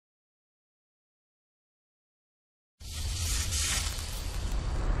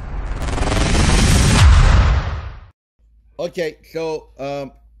Okay, so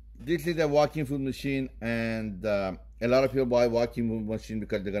this is a walking foot machine, and a lot of people buy walking foot machine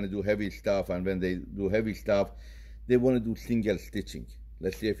because they're going to do heavy stuff, and when they do heavy stuff, they want to do single stitching.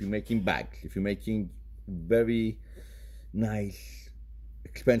 Let's say if you're making bags, if you're making very nice,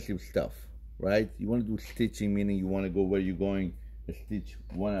 expensive stuff, right? You want to do stitching, meaning you want to go where you're going, stitch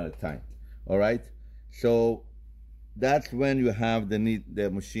one at a time, all right? So that's when you have the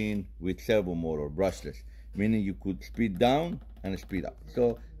machine with servo motor, brushless, meaning you could speed down and speed up.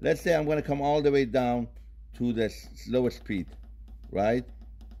 So let's say I'm going to come all the way down to the slowest speed, right?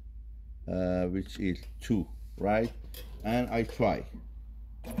 Which is 2, right? And I try.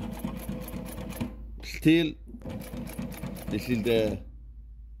 Still, this is the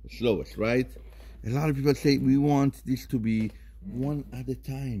slowest, right? A lot of people say we want this to be one at a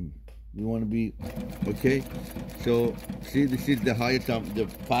time. We want to be, okay? So, see, this is the highest jump, the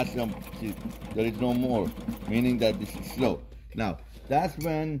fast jump. See, there is no more, meaning that this is slow. Now, that's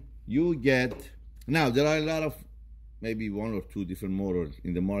when you get, now there are a lot of, maybe 1 or 2 different motors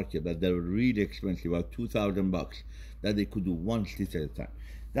in the market that they're really expensive, about $2,000, that they could do 1 stitch at a time.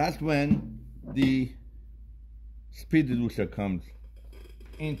 That's when the speed reducer comes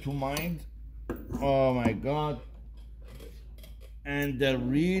into mind. Oh my God. And they're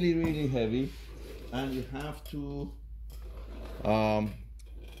really, really heavy, and you have to,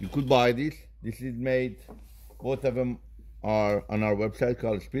 you could buy this. This is made, both of them are on our website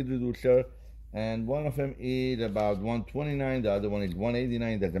called Speed Reducer, and one of them is about $129, the other one is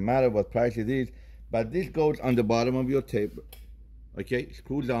 $189. Doesn't matter what price it is, but this goes on the bottom of your tape, okay,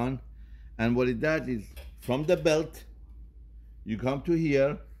 screws on, and what it does is from the belt, you come to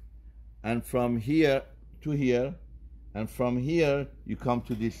here, and from here to here, and from here you come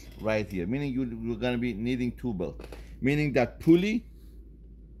to this right here, meaning you're going to be needing 2 belts, meaning that pulley,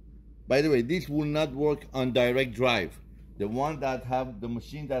 by the way, this will not work on direct drive. The one that have, the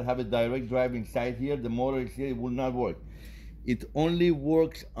machine that have a direct drive inside here, the motor is here, it will not work. It only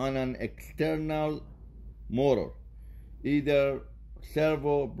works on an external motor, either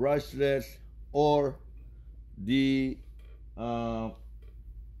servo, brushless, or the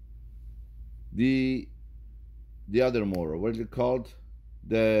other motor, what is it called?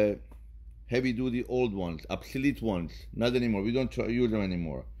 The heavy duty old ones, obsolete ones, not anymore. We don't use them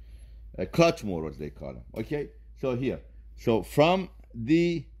anymore. Clutch motors, they call them. Okay, so here. So from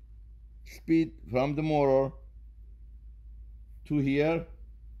the speed, from the motor to here,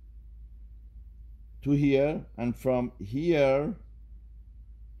 and from here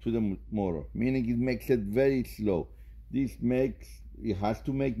to the motor, meaning it makes it very slow. This makes, it has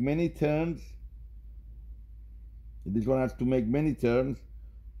to make many turns. This one has to make many turns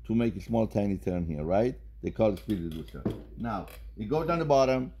to make a small tiny turn here, right? They call it speed reducer. Now, it goes down the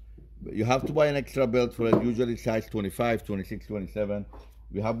bottom. You have to buy an extra belt for it, usually size 25, 26, 27.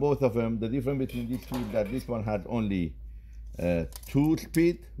 We have both of them. The difference between these two is that this one has only 2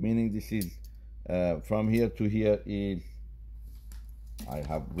 speed, meaning this is from here to here is, I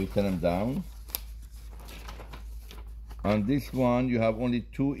have written them down. On this one, you have only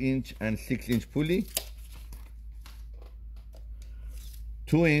 2-inch and 6-inch pulley.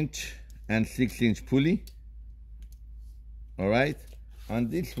 2-inch and 6-inch pulley. All right. On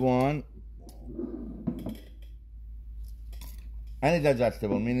this one, and it's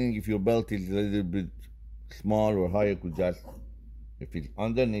adjustable, meaning if your belt is a little bit small or high, you could just, if it's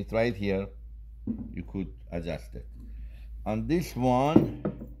underneath right here, you could adjust it. On this one,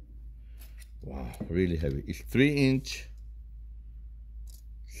 wow, really heavy. It's 3-inch,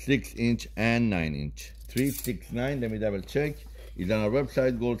 6-inch, and 9-inch. 3, 6, 9. Let me double check. It's on our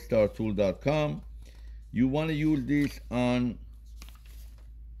website, goldstartool.com. You want to use this on,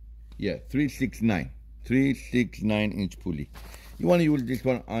 yeah, 369 inch pulley. You want to use this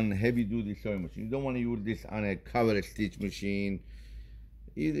one on heavy duty sewing machine. You don't want to use this on a cover stitch machine.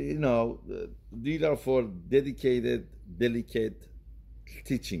 You know, these are for dedicated, delicate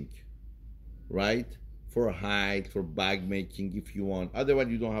stitching, right? For height, for bag making if you want. Otherwise,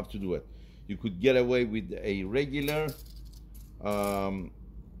 you don't have to do it. You could get away with a regular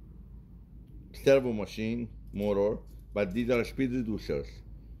servo machine motor, but these are speed reducers.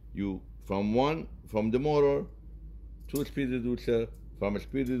 You from the motor to a speed reducer, from a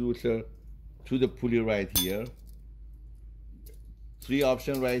speed reducer to the pulley right here. 3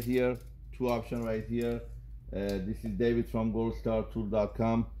 options right here, 2 options right here. This is David from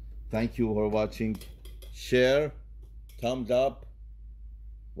goldstartool.com. Thank you for watching. Share, thumbs up.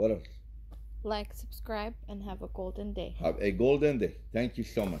 What else? Like, subscribe, and have a golden day. Have a golden day. Thank you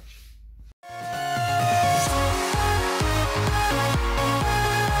so much.